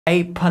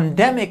A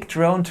pandemic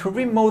drone to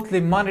remotely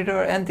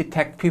monitor and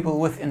detect people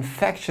with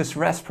infectious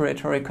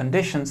respiratory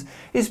conditions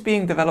is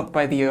being developed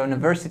by the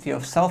University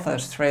of South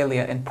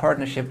Australia in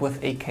partnership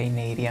with a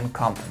Canadian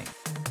company.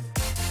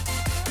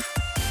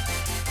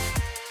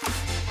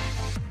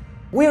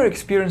 We're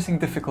experiencing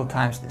difficult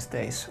times these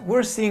days.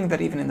 We're seeing that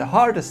even in the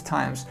hardest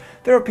times,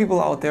 there are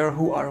people out there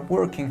who are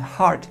working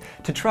hard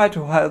to try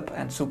to help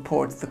and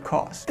support the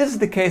cause. This is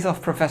the case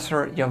of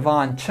Professor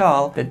Yavan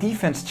Chal, the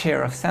Defense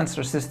Chair of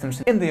Sensor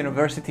Systems in the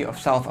University of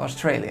South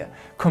Australia,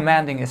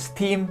 commanding his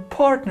team,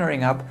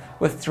 partnering up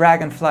with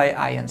Draganfly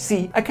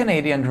Inc., a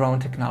Canadian drone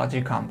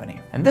technology company.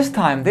 And this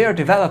time they are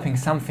developing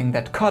something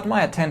that caught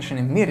my attention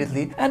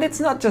immediately, and it's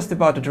not just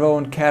about a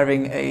drone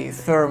carrying a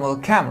thermal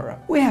camera.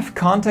 We have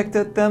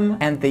contacted them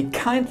and they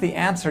kindly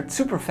answered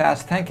super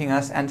fast, thanking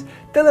us and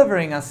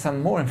delivering us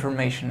some more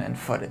information and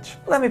footage.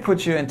 Let me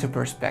put you into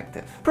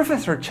perspective.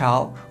 Professor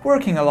Chal,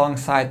 working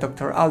alongside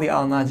Dr. Ali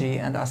Al-Naji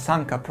and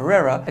Asanka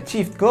Pereira,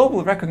 achieved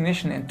global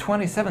recognition in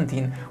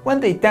 2017 when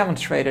they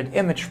demonstrated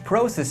image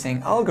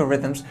processing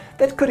algorithms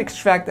that could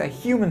extract a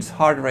human's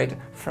heart rate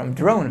from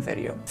drone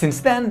video.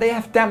 Since then, they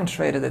have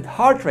demonstrated that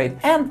heart rate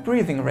and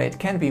breathing rate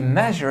can be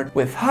measured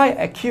with high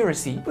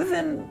accuracy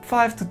within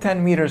 5 to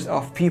 10 meters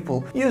of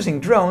people using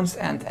drones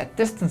and at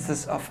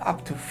distances of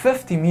up to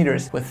 50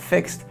 meters with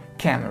fixed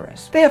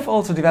cameras. They have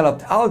also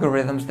developed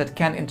algorithms that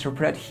can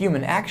interpret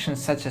human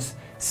actions such as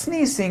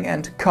sneezing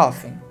and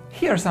coughing.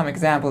 Here are some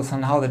examples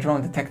on how the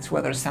drone detects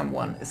whether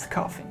someone is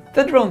coughing.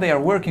 The drone they are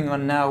working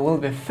on now will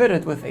be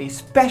fitted with a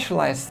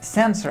specialized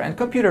sensor and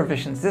computer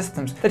vision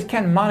systems that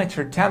can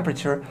monitor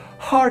temperature,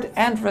 heart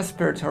and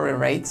respiratory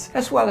rates,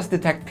 as well as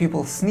detect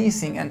people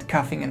sneezing and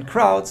coughing in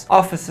crowds,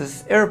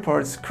 offices,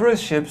 airports,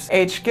 cruise ships,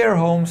 aged care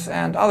homes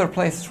and other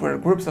places where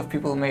groups of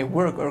people may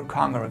work or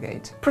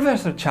congregate.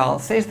 Professor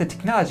Charles says the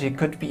technology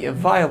could be a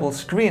viable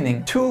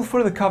screening tool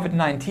for the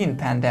COVID-19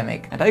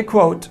 pandemic, and I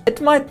quote,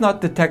 "It might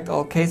not detect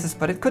all cases,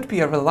 but it could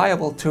be a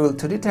reliable tool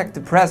to detect the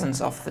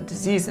presence of the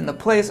disease in a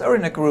place or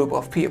in a group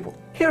of people."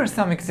 Here are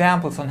some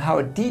examples on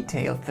how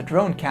detailed the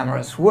drone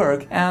cameras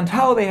work and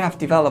how they have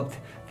developed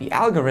the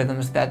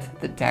algorithms that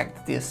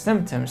detect these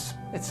symptoms.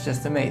 It's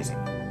just amazing.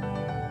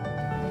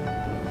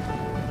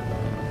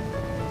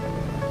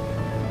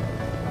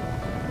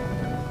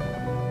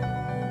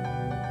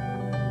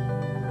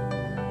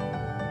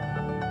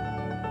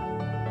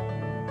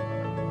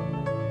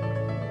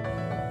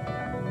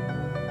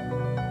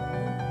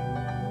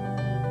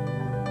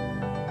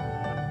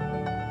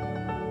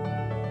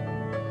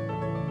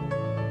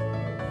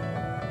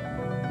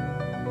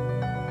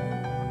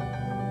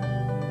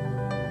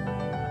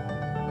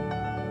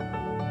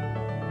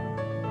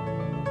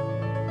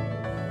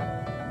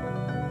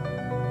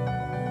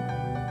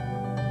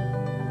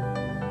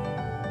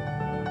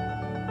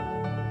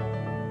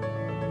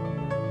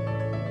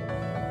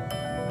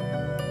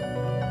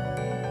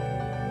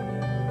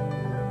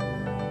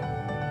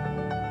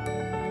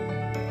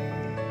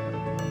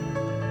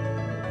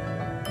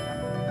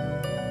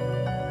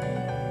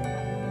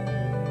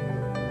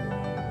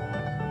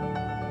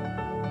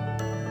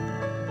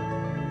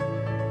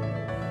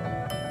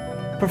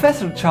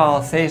 Professor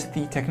Charles says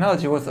the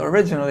technology was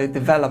originally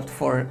developed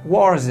for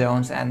war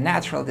zones and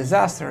natural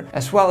disaster,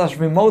 as well as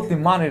remotely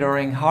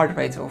monitoring heart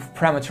rates of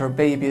premature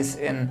babies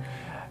in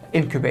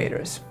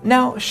incubators.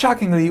 Now,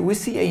 shockingly, we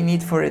see a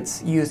need for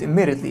its use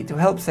immediately to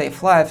help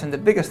save lives in the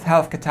biggest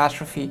health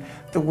catastrophe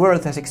the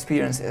world has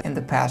experienced in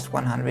the past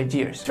 100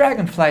 years.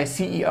 Draganfly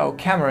CEO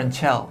Cameron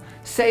Chell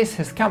says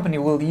his company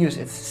will use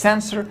its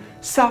sensor,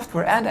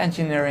 software and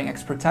engineering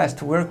expertise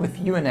to work with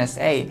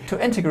UNSA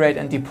to integrate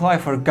and deploy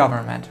for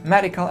government,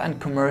 medical and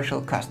commercial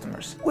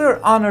customers. We're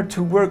honored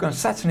to work on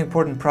such an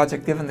important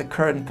project given the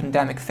current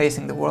pandemic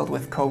facing the world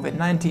with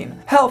COVID-19.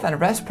 Health and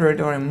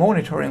respiratory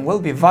monitoring will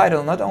be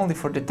vital not only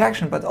for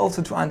detection but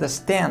also to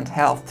understand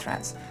health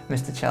trends,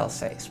 Mr. Chell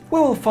says. We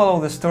will follow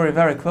the story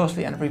very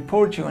closely and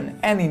report you on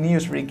any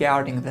news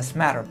regarding this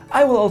matter.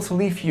 I will also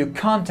leave you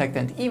contact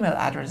and email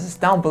addresses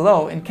down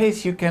below in case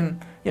you can,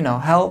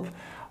 help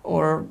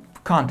or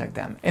contact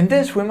them. In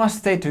this, we must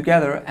stay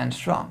together and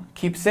strong.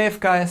 Keep safe,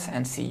 guys,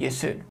 and see you soon.